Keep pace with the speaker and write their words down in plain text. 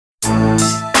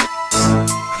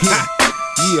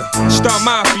Yeah, Star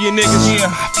Mafia niggas. Yeah,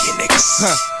 Mafia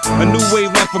niggas. A new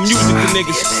wave left for music for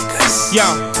niggas. Yeah.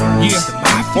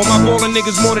 All my ballin'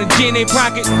 niggas more than G in they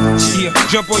pocket. Yeah,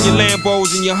 jump on your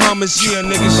Lambos and your Hummers. Yeah,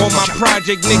 niggas. All my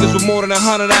project niggas with more than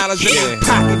 $100 in their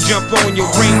pocket. Jump on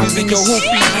your Rangers and your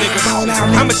Hoopies, niggas.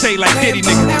 I'ma tell you like Diddy,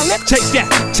 nigga.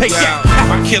 Take that.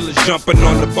 My killers jumping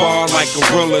on the bar like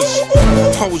gorillas.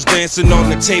 Hoes dancing on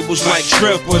the tables like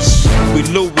strippers. We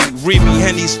Louis, Remy,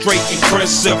 Henny, straight and Chris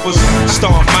sippers.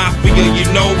 Star Mafia, you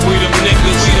know we them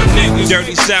niggas.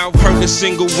 Dirty South heard the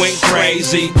single went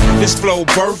crazy. This flow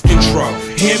birth control.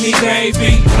 Hear me,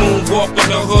 baby. Moonwalk in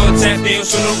the hood, tap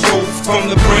dance on the roof. From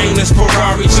the brainless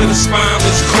Ferrari to the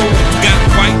spineless coupe. Got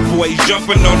white boys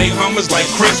jumping on they Hummers like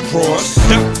crisscross.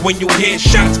 Duck when you hear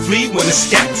shots, flee when the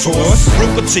scat toss.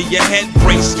 Rooker to your head,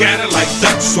 brain scatter like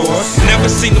duck sauce. Never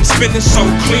seen them spinning so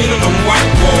clean on them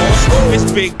white walls. It's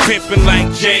big pimpin'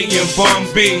 like Jay and Bun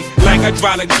B. Like I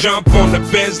try to jump on the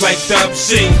Benz like Dub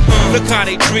C. Look how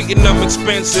they treating them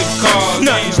expensive cars.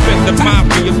 Now you spent the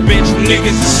mafia, bitch,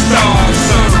 niggas is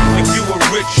stars. If you a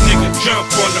rich nigga,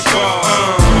 jump on the bar.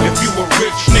 If you a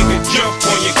rich nigga, jump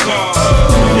on your car.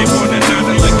 They want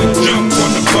another liquor, jump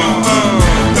on the bar.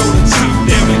 Throw the top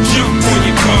down and jump on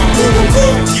your car.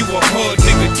 If you a hood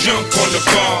nigga, jump on the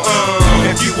bar.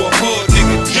 If you a hood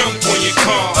nigga, jump on your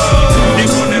car. They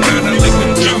want another liquor,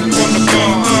 jump on the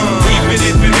bar. Even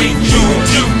if it ain't you,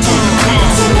 jump on the bar.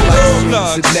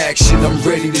 In action, I'm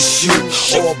ready to shoot.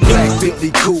 All black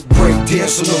Bentley coupe, break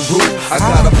dance on the roof. I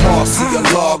got a Marcy, a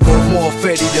Largo, more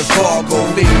Fetty than Fargo.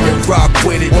 Lean and rock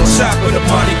with it on top of the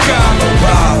Monte Carlo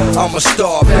ride. I'm a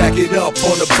star, back it up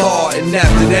on the bar, and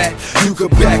after that, you can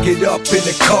back it up in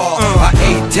the car. I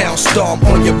 8-town stomp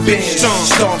on your Benz,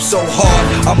 stomp so hard,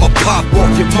 I'ma pop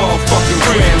off your motherfucking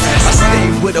rims. I stay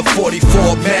with a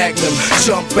 44 Magnum,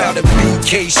 jump out and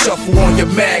BK shuffle on your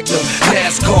Magnum.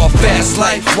 NASCAR fast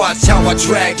life, watch how I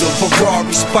drag them.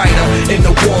 Ferrari Spider in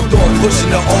the Waldorf pushing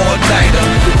the all-nighter.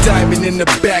 The diamond in the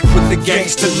back with the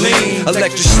gangster lean.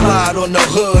 Electric slide on the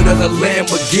hood of the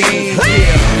Lamborghini.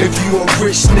 Yeah, if you a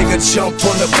rich nigga, jump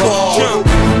on the bar.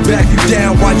 Back you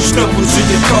down while you stumble to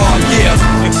your car.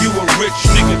 Yeah, if you a rich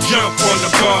nigga, jump on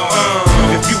the bar.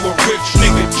 If you a rich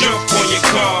nigga, jump on your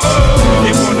car.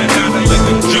 They want another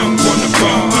liquor, jump on the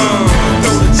bar.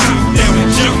 Throw the top down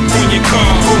and jump on your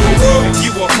car. If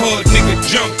you a hood nigga,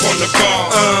 jump on the bar.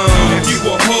 If you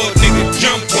a hood nigga,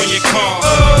 jump on your car.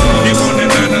 They want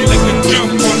another liquor,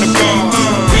 jump on the bar.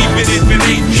 Even if it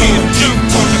ain't you,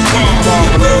 jump on the car.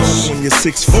 On your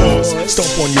 6'4s,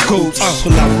 stomp on your coats,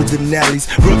 pull out the Denali's,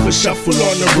 rubber shuffle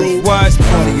on the road. What?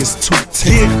 Party is too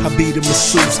tight, I beat the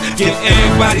masseuse. Get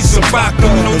everybody some vodka,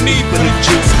 no need for the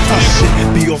juice.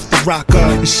 Shit be off the rocker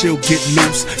and she'll get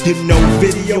loose. You know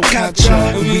video capture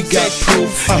and we got proof.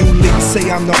 You leaks say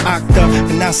I'm no actor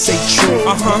and I say true.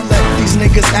 Let these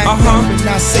niggas act up and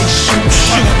I say shoot.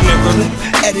 Nigga.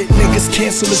 Edit niggas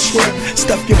cancel the trip.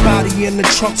 Stuff your body in the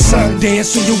trunk, son.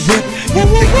 Dance on your whip. You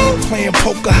think I'm playing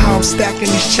poker? How I'm stacking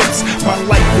these chips. My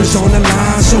life is on the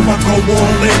line, so I go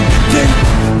all in. Then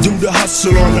do the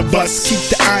hustle on the bus, keep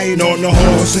the iron on the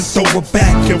horse, and throw it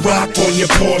back and rock on your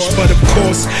Porsche. But of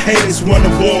course, haters run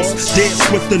the walls, dance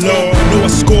with the Lord. Know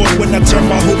I scored when I turn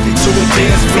my hoopie to a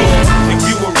dance floor. If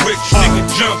you a rich nigga,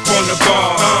 jump on the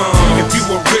bar. If you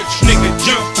a rich nigga,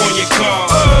 jump on your car.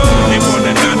 They want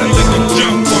another liquor,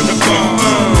 jump on the bar.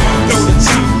 Throw the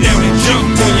top down and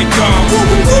jump on your car.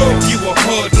 If you a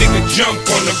hood nigga, jump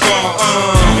on the bar.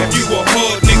 If you a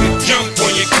hood nigga, jump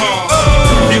on your car.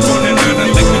 They want another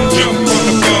liquor, jump on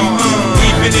the bar.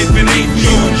 Even if it ain't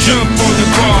you, jump on the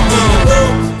bar.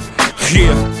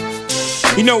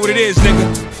 Yeah, you know what it is, nigga.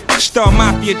 Star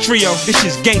Mafia Trio, this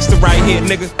shit's gangster right here,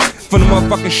 nigga. From the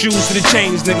motherfucking shoes to the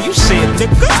chains, nigga. You see it,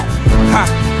 nigga. Ha.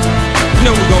 You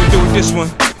know what we gonna do with this one.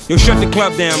 Yo, shut the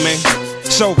club down, man.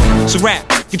 It's over. It's a wrap.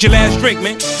 Get your last drink,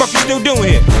 man. Fuck you still doing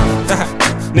here?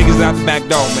 Niggas out the back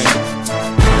door, man.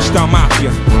 Star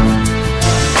Mafia.